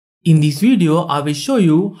In this video, I will show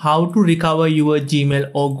you how to recover your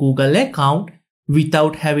Gmail or Google account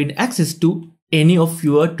without having access to any of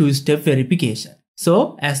your two-step verification.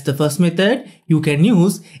 So, as the first method, you can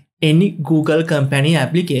use any Google company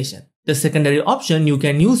application. The secondary option, you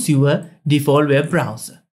can use your default web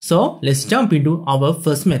browser. So, let's jump into our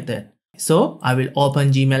first method. So, I will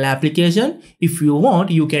open Gmail application. If you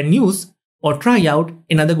want, you can use or try out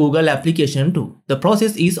another Google application too. The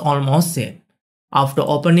process is almost same. After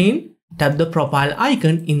opening, tap the profile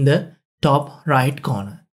icon in the top right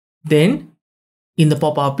corner. Then, in the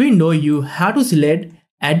pop-up window, you have to select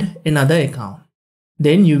Add another account.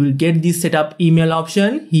 Then you will get this setup email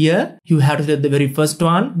option. Here, you have to select the very first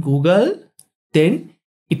one, Google. Then,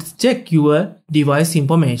 it's check your device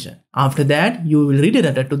information. After that, you will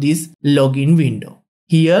redirect to this login window.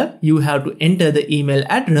 Here, you have to enter the email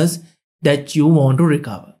address that you want to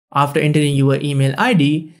recover. After entering your email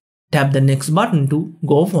ID, tap the next button to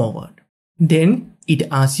go forward. Then it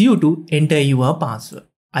asks you to enter your password.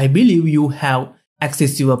 I believe you have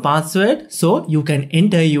access to your password, so you can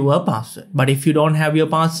enter your password. But if you don't have your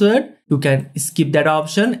password, you can skip that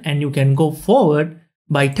option and you can go forward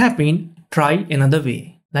by tapping try another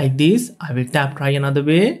way. Like this, I will tap try another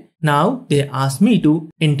way. Now they ask me to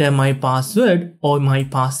enter my password or my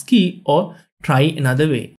passkey or try another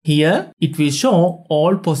way. Here it will show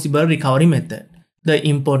all possible recovery methods. The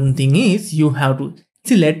important thing is you have to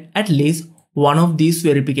select at least one of these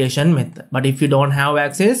verification methods. But if you don't have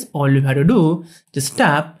access, all you have to do just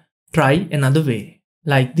tap try another way.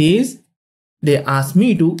 Like this, they ask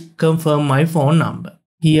me to confirm my phone number.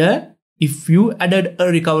 Here, if you added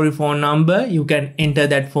a recovery phone number, you can enter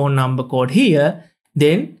that phone number code here.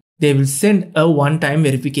 Then they will send a one-time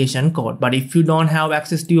verification code. But if you don't have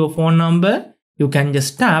access to your phone number, you can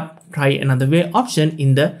just tap try another way option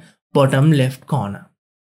in the bottom left corner.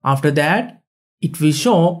 After that, it will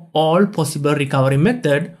show all possible recovery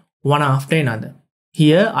methods one after another.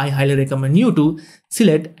 Here, I highly recommend you to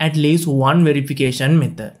select at least one verification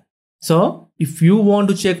method. So, if you want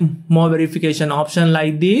to check more verification option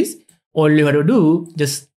like this, all you have to do,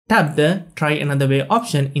 just tap the try another way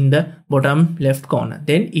option in the bottom left corner.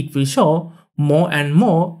 Then it will show more and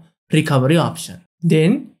more recovery option.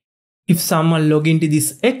 Then, if someone log into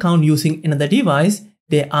this account using another device,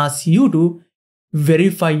 they ask you to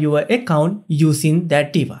verify your account using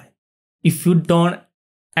that device. If you don't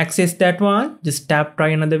access that one, just tap try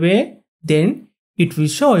another way. Then it will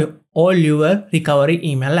show you all your recovery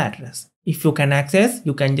email address. If you can access,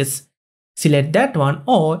 you can just select that one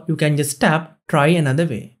or you can just tap try another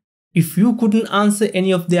way. If you couldn't answer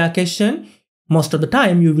any of their question, most of the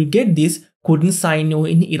time you will get this couldn't sign you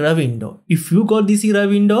in error window. If you got this error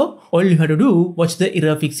window, all you have to do, watch the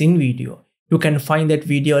error fixing video. You can find that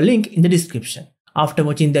video link in the description. After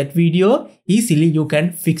watching that video, easily you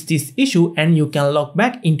can fix this issue and you can log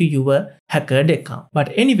back into your hacked account.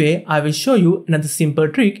 But anyway, I will show you another simple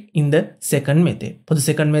trick in the second method. For the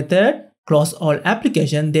second method, close all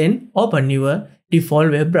applications, then open your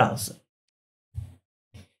default web browser.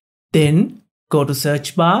 Then go to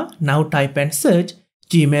search bar. Now type and search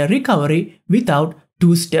Gmail recovery without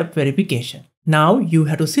two-step verification. Now you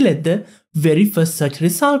have to select the very first search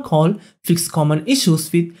result called Fix Common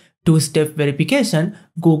Issues with Two-Step Verification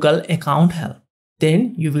Google Account Help.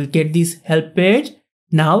 Then you will get this help page.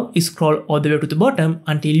 Now scroll all the way to the bottom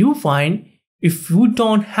until you find if you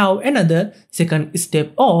don't have another second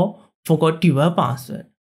step or forgot your password.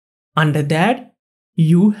 Under that,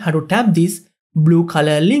 you have to tap this blue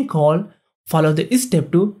color link called Follow the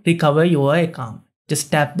Step to Recover Your Account.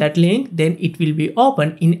 Just tap that link, then it will be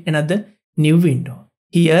open in another new window.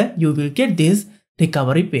 Here you will get this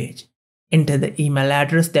recovery page. Enter the email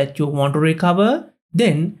address that you want to recover,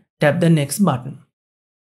 then tap the next button.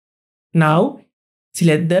 Now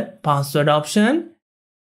select the password option.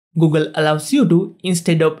 Google allows you to,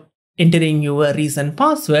 instead of entering your recent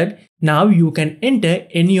password, now you can enter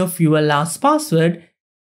any of your last password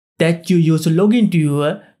that you use to log into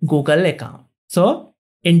your Google account. So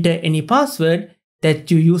enter any password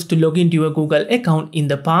that you used to log into your Google account in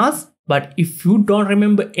the past. But if you don't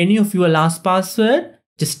remember any of your last password,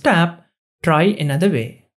 just tap try another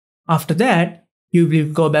way. After that, you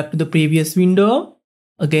will go back to the previous window.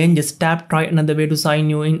 Again, just tap try another way to sign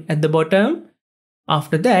you in at the bottom.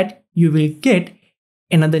 After that, you will get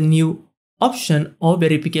another new option or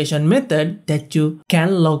verification method that you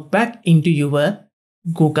can log back into your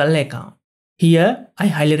Google account. Here, I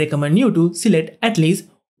highly recommend you to select at least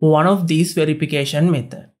one of these verification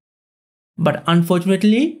methods. But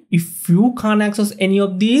unfortunately, if you can't access any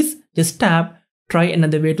of these, just tap try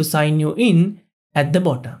another way to sign you in at the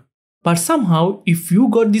bottom. But somehow, if you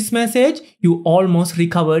got this message, you almost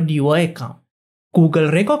recovered your account.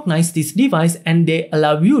 Google recognized this device and they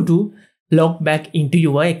allow you to log back into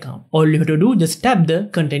your account. All you have to do, just tap the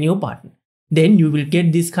continue button. Then you will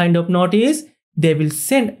get this kind of notice. They will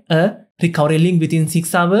send a recovery link within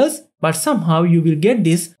 6 hours, but somehow you will get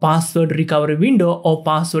this password recovery window or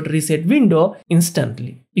password reset window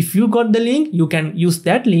instantly. If you got the link, you can use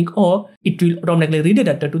that link or it will automatically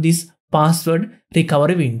redirect to this password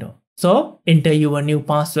recovery window. So enter your new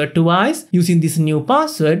password twice. Using this new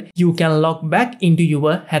password, you can log back into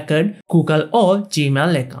your hacked Google or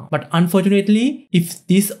Gmail account. But unfortunately, if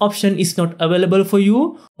this option is not available for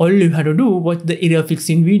you, all you have to do watch the error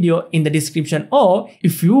fixing video in the description, or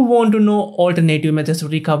if you want to know alternative methods to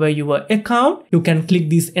recover your account, you can click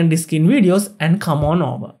these end screen videos and come on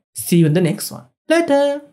over. See you in the next one. Later.